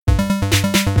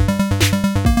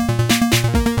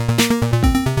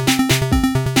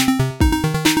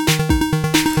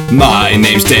My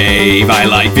name's Dave, I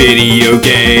like video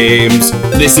games.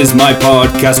 This is my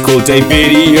podcast called Dave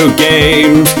Video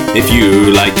Games. If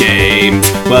you like games,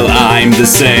 well I'm the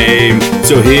same.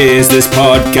 So here's this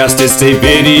podcast, it's Dave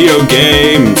Video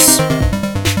Games.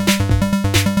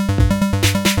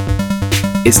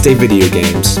 It's Dave Video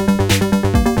Games.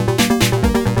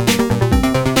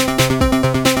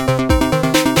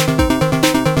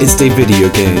 It's Dave Video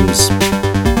Games.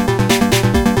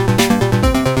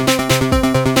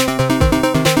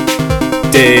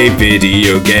 Dave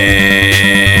Video Games.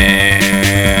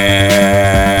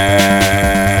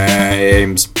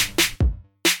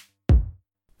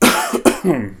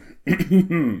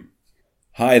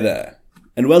 Hi there,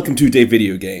 and welcome to Dave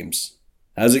Video Games.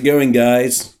 How's it going,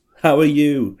 guys? How are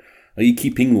you? Are you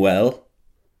keeping well?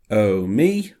 Oh,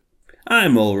 me?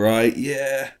 I'm alright,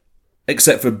 yeah.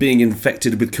 Except for being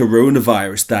infected with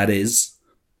coronavirus, that is.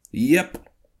 Yep,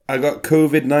 I got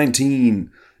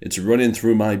COVID-19. It's running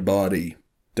through my body.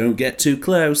 Don't get too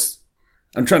close.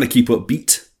 I'm trying to keep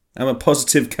upbeat. I'm a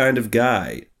positive kind of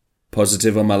guy.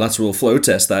 Positive on my lateral flow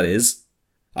test, that is.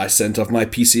 I sent off my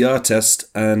PCR test,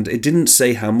 and it didn't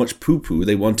say how much poo-poo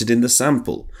they wanted in the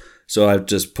sample. So I've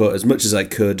just put as much as I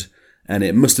could, and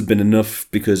it must have been enough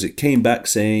because it came back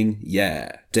saying,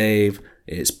 yeah, Dave,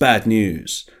 it's bad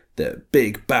news. The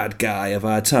big bad guy of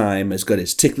our time has got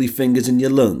his tickly fingers in your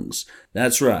lungs.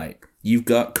 That's right, you've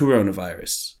got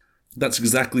coronavirus. That's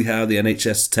exactly how the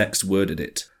NHS text worded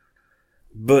it.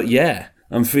 But yeah,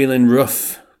 I'm feeling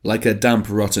rough, like a damp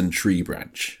rotten tree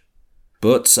branch.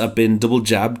 But I've been double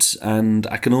jabbed, and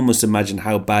I can almost imagine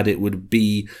how bad it would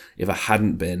be if I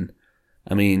hadn't been.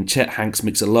 I mean, Chet Hanks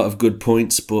makes a lot of good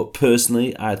points, but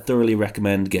personally, I thoroughly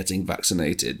recommend getting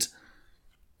vaccinated.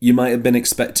 You might have been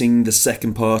expecting the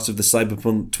second part of the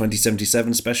Cyberpunk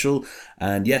 2077 special,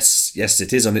 and yes,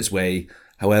 it is on its way.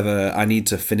 However, I need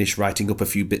to finish writing up a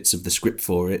few bits of the script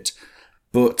for it,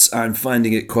 but I'm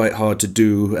finding it quite hard to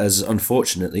do as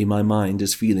unfortunately my mind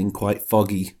is feeling quite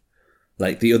foggy.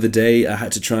 Like the other day, I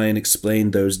had to try and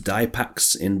explain those die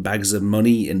packs in bags of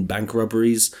money in bank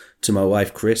robberies to my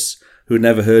wife Chris, who'd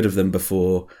never heard of them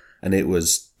before, and it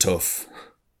was tough.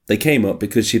 They came up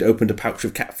because she'd opened a pouch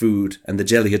of cat food and the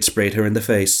jelly had sprayed her in the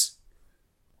face.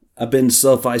 I've been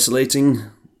self-isolating,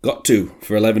 got to,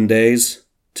 for 11 days.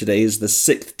 Today is the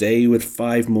 6th day with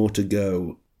 5 more to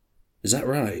go. Is that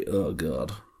right? Oh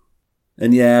god.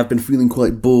 And yeah, I've been feeling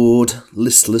quite bored,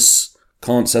 listless,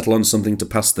 can't settle on something to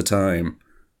pass the time.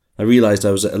 I realised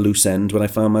I was at a loose end when I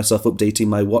found myself updating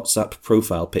my WhatsApp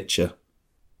profile picture.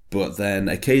 But then,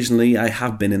 occasionally, I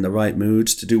have been in the right mood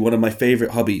to do one of my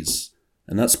favourite hobbies,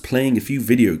 and that's playing a few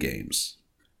video games.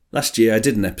 Last year I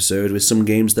did an episode with some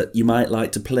games that you might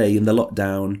like to play in the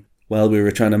lockdown while we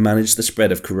were trying to manage the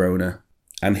spread of corona.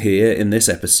 And here, in this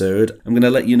episode, I'm going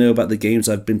to let you know about the games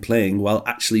I've been playing while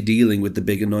actually dealing with the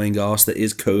big annoying arse that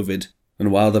is COVID,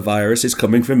 and while the virus is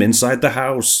coming from inside the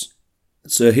house.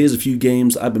 So here's a few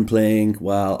games I've been playing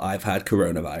while I've had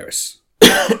coronavirus.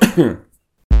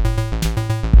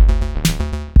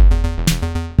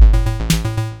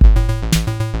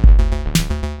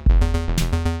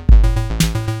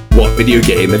 What video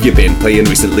game have you been playing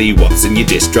recently? What's in your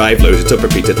disc drive loaded up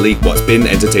repeatedly? What's been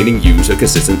entertaining you so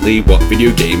consistently? What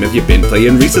video game have you been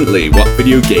playing recently? What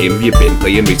video game have you been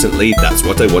playing recently? That's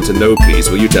what I want to know, please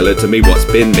will you tell it to me? What's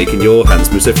been making your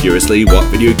hands move so furiously? What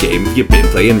video game have you been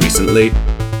playing recently?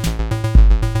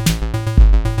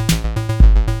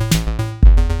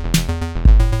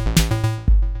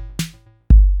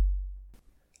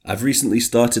 I've recently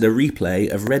started a replay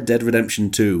of Red Dead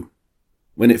Redemption 2.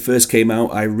 When it first came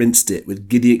out, I rinsed it with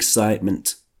giddy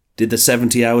excitement. Did the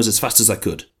 70 hours as fast as I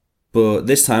could. But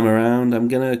this time around, I'm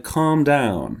gonna calm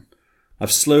down.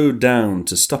 I've slowed down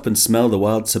to stop and smell the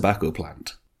wild tobacco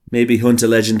plant. Maybe hunt a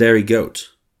legendary goat.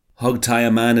 Hog tie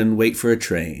a man and wait for a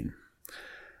train.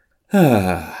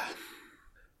 About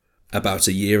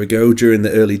a year ago, during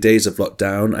the early days of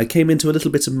lockdown, I came into a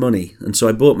little bit of money, and so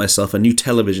I bought myself a new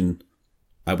television.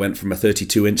 I went from a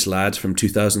 32-inch lad from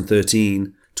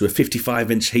 2013 to a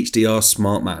 55-inch HDR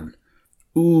smart man.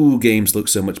 Ooh, games look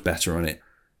so much better on it.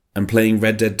 And playing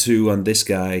Red Dead 2 on this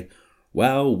guy,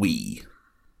 wowee.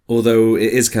 Although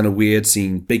it is kind of weird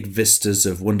seeing big vistas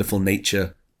of wonderful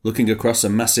nature, looking across a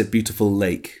massive beautiful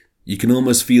lake. You can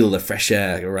almost feel the fresh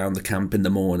air around the camp in the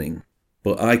morning.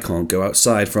 But I can't go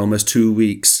outside for almost 2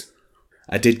 weeks.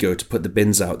 I did go to put the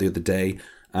bins out the other day,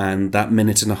 and that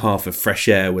minute and a half of fresh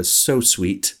air was so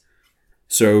sweet.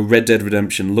 So Red Dead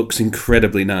Redemption looks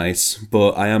incredibly nice,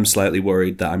 but I am slightly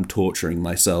worried that I'm torturing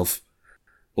myself.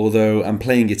 Although I'm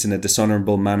playing it in a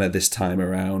dishonourable manner this time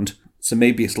around, so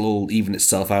maybe it'll all even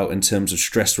itself out in terms of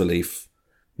stress relief.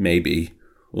 Maybe.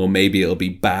 Or maybe it'll be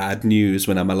bad news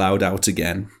when I'm allowed out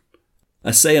again.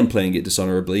 I say I'm playing it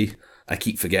dishonourably, I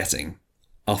keep forgetting.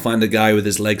 I'll find a guy with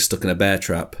his legs stuck in a bear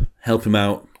trap, help him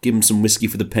out, give him some whiskey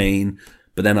for the pain,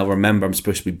 but then I'll remember I'm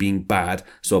supposed to be being bad,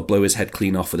 so I'll blow his head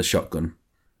clean off with a shotgun.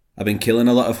 I've been killing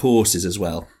a lot of horses as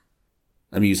well.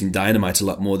 I'm using dynamite a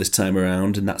lot more this time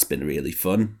around, and that's been really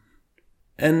fun.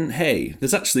 And hey,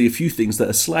 there's actually a few things that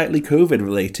are slightly COVID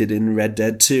related in Red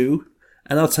Dead 2,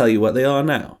 and I'll tell you what they are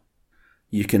now.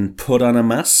 You can put on a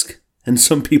mask, and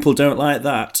some people don't like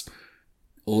that.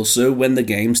 Also, when the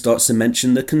game starts to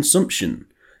mention the consumption.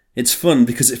 It's fun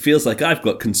because it feels like I've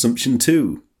got consumption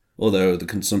too, although the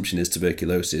consumption is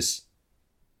tuberculosis.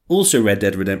 Also, Red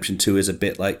Dead Redemption 2 is a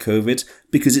bit like COVID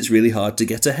because it's really hard to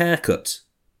get a haircut.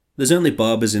 There's only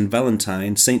barbers in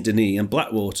Valentine, St. Denis and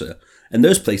Blackwater, and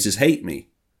those places hate me,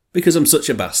 because I'm such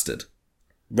a bastard.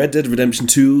 Red Dead Redemption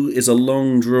 2 is a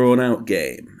long drawn-out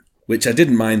game, which I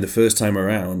didn't mind the first time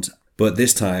around, but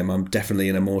this time I'm definitely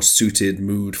in a more suited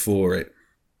mood for it.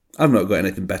 I've not got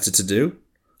anything better to do.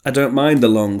 I don't mind the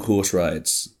long horse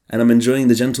rides, and I'm enjoying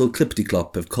the gentle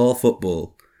clippity-clop of Call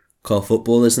Football. Call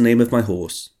Football is the name of my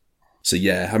horse. So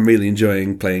yeah, I'm really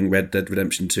enjoying playing Red Dead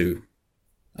Redemption 2.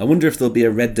 I wonder if there'll be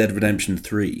a Red Dead Redemption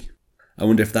 3. I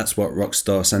wonder if that's what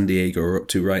Rockstar San Diego are up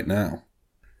to right now.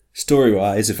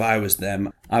 Story-wise, if I was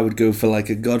them, I would go for like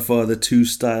a Godfather 2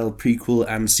 style prequel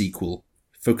and sequel,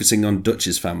 focusing on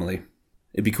Dutch's family.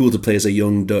 It'd be cool to play as a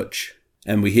young Dutch,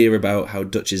 and we hear about how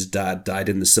Dutch's dad died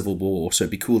in the Civil War, so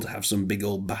it'd be cool to have some big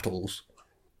old battles.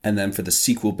 And then for the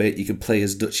sequel bit, you could play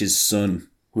as Dutch's son,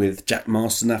 with Jack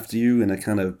Marston after you in a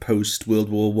kind of post-World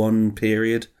War I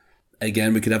period.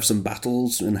 Again, we could have some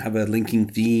battles and have a linking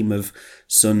theme of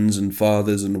sons and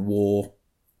fathers and war.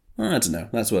 I don't know,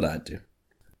 that's what I'd do.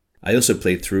 I also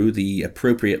played through the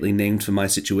appropriately named for my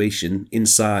situation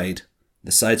Inside,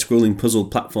 the side-scrolling puzzle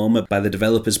platformer by the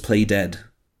developers Playdead,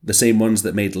 the same ones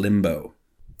that made Limbo.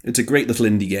 It's a great little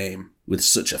indie game, with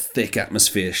such a thick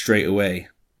atmosphere straight away.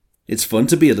 It's fun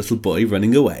to be a little boy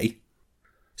running away.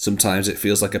 Sometimes it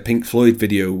feels like a Pink Floyd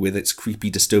video with its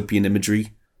creepy dystopian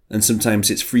imagery, and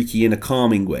sometimes it's freaky in a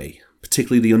calming way,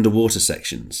 particularly the underwater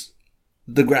sections.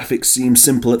 The graphics seem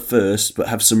simple at first, but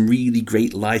have some really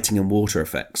great lighting and water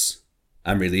effects.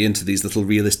 I'm really into these little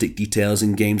realistic details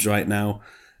in games right now,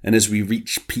 and as we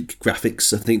reach peak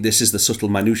graphics, I think this is the subtle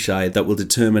minutiae that will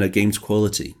determine a game's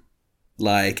quality.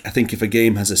 Like, I think if a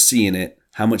game has a sea in it,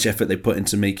 how much effort they put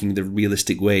into making the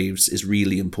realistic waves is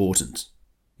really important.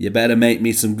 You better make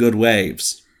me some good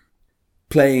waves.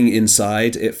 Playing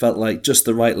Inside, it felt like just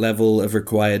the right level of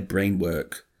required brain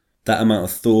work. That amount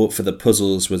of thought for the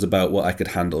puzzles was about what I could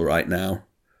handle right now.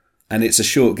 And it's a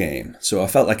short game, so I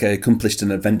felt like I accomplished an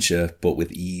adventure, but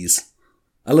with ease.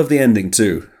 I love the ending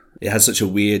too. It has such a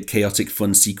weird, chaotic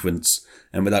fun sequence,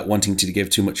 and without wanting to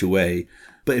give too much away,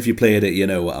 but if you played it, you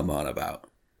know what I'm on about.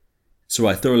 So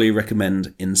I thoroughly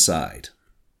recommend Inside.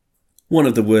 One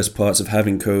of the worst parts of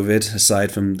having COVID,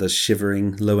 aside from the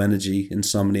shivering, low energy,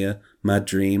 insomnia, mad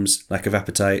dreams, lack of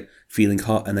appetite, feeling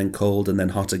hot and then cold and then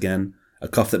hot again, a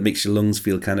cough that makes your lungs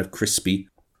feel kind of crispy,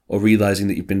 or realising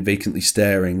that you've been vacantly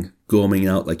staring, gorming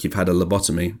out like you've had a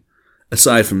lobotomy.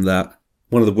 Aside from that,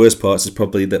 one of the worst parts is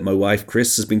probably that my wife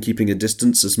Chris has been keeping a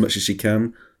distance as much as she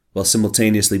can, while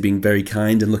simultaneously being very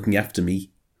kind and looking after me.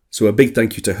 So a big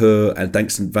thank you to her, and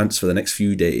thanks in advance for the next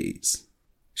few days.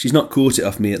 She's not caught it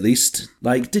off me at least.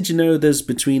 Like, did you know there's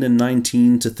between a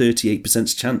 19 to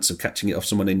 38% chance of catching it off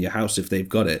someone in your house if they've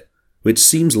got it? Which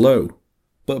seems low.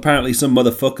 But apparently some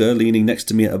motherfucker leaning next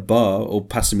to me at a bar or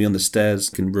passing me on the stairs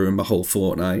can ruin my whole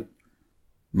fortnight.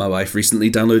 My wife recently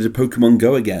downloaded Pokemon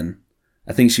Go again.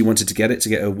 I think she wanted to get it to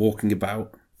get her walking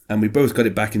about. And we both got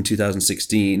it back in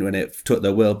 2016 when it took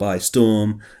the world by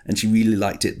storm, and she really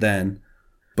liked it then.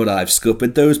 But I've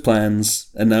scuppered those plans,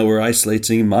 and now we're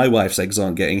isolating. My wife's eggs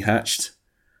aren't getting hatched.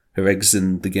 Her eggs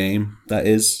in the game, that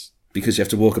is. Because you have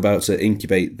to walk about to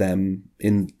incubate them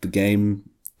in the game,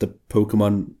 the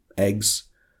Pokemon eggs,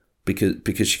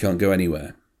 because she can't go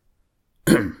anywhere.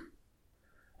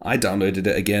 I downloaded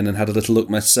it again and had a little look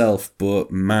myself,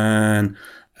 but man,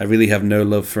 I really have no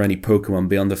love for any Pokemon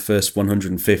beyond the first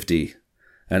 150.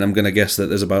 And I'm going to guess that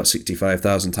there's about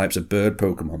 65,000 types of bird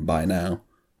Pokemon by now.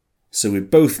 So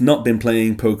we've both not been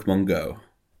playing Pokemon Go.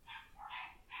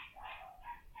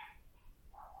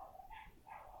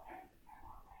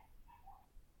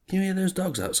 Can you hear those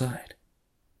dogs outside?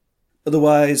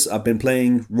 Otherwise, I've been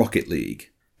playing Rocket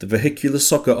League, the vehicular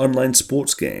soccer online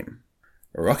sports game.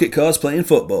 Rocket cars playing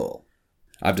football.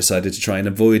 I've decided to try and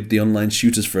avoid the online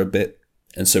shooters for a bit,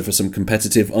 and so for some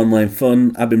competitive online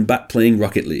fun, I've been back playing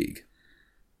Rocket League.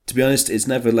 To be honest, it's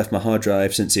never left my hard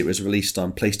drive since it was released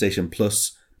on PlayStation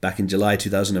Plus back in July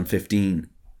 2015.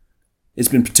 It's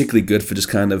been particularly good for just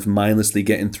kind of mindlessly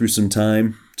getting through some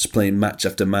time, just playing match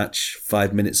after match,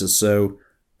 5 minutes or so,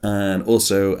 and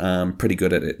also I'm pretty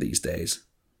good at it these days.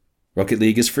 Rocket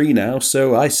League is free now,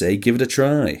 so I say give it a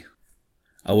try.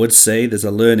 I would say there's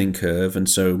a learning curve, and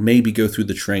so maybe go through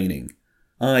the training.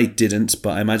 I didn't,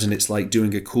 but I imagine it's like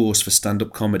doing a course for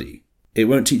stand-up comedy. It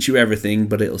won't teach you everything,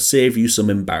 but it'll save you some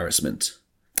embarrassment.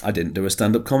 I didn't do a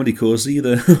stand-up comedy course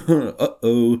either.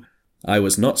 Uh-oh. I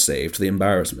was not saved the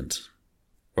embarrassment.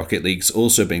 Rocket League's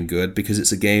also been good because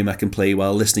it's a game I can play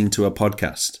while listening to a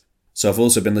podcast. So I've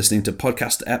also been listening to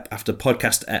podcast ep after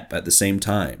podcast ep at the same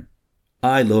time.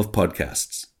 I love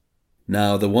podcasts.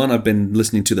 Now, the one I've been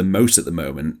listening to the most at the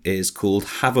moment is called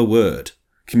Have a Word.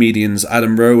 Comedians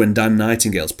Adam Rowe and Dan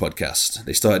Nightingale's podcast.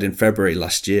 They started in February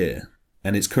last year,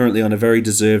 and it's currently on a very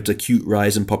deserved acute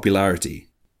rise in popularity.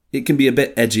 It can be a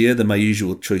bit edgier than my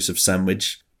usual choice of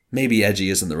sandwich. Maybe edgy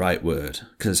isn't the right word,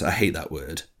 because I hate that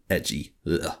word. Edgy.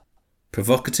 Ugh.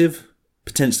 Provocative?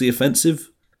 Potentially offensive?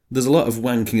 There's a lot of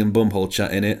wanking and bumhole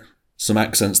chat in it. Some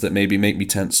accents that maybe make me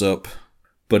tense up.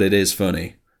 But it is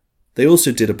funny. They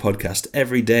also did a podcast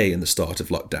every day in the start of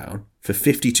lockdown for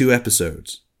 52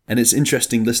 episodes. And it's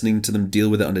interesting listening to them deal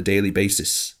with it on a daily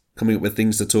basis, coming up with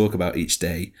things to talk about each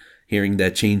day, hearing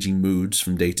their changing moods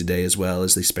from day to day as well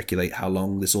as they speculate how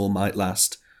long this all might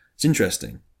last. It's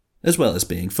interesting, as well as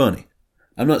being funny.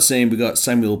 I'm not saying we got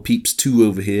Samuel Pepys 2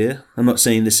 over here. I'm not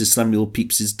saying this is Samuel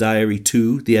Pepys' Diary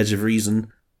 2, The Edge of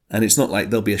Reason. And it's not like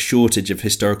there'll be a shortage of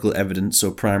historical evidence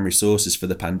or primary sources for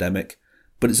the pandemic.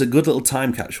 But it's a good little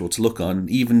time capsule to look on,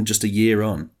 even just a year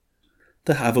on.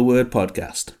 The Have a Word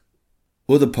podcast.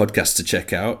 Other podcasts to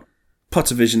check out.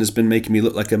 Pottervision has been making me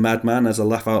look like a madman as I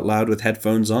laugh out loud with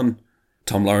headphones on.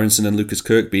 Tom Lawrenson and Lucas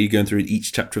Kirkby going through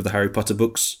each chapter of the Harry Potter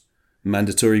books.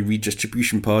 Mandatory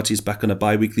redistribution parties back on a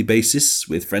bi-weekly basis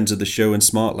with friends of the show and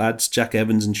smart lads Jack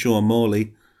Evans and Sean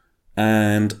Morley.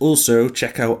 And also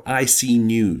check out IC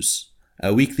News,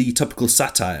 a weekly topical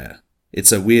satire.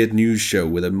 It's a weird news show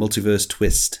with a multiverse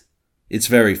twist. It's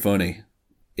very funny.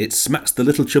 It smacks the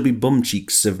little chubby bum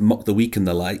cheeks of Mock the Week and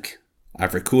the like.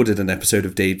 I've recorded an episode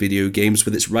of Dave Video Games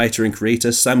with its writer and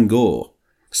creator Sam Gore,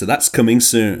 so that's coming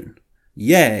soon.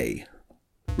 Yay!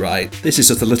 Right, this is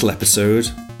just a little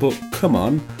episode, but come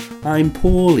on, I'm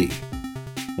poorly.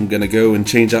 I'm gonna go and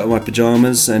change out of my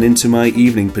pyjamas and into my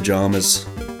evening pyjamas.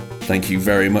 Thank you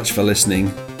very much for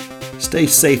listening. Stay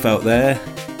safe out there.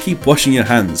 Keep washing your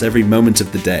hands every moment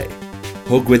of the day.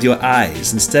 Hug with your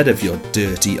eyes instead of your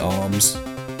dirty arms.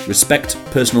 Respect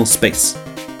personal space.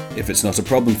 If it's not a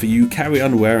problem for you, carry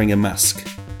on wearing a mask.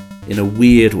 In a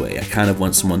weird way, I kind of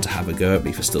want someone to have a go at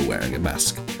me for still wearing a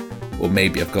mask. Or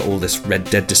maybe I've got all this Red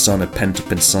Dead Dishonored pent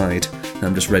up inside, and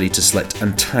I'm just ready to select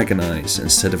antagonise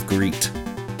instead of greet.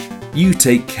 You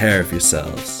take care of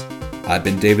yourselves. I've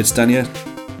been David Stanya.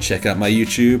 Check out my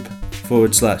YouTube,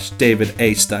 /David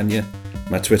A. Stanya.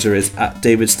 My Twitter is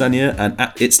 @David Stanya and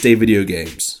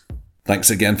 @It'sDaveVideoGames. Thanks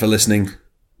again for listening.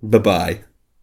 Bye-bye.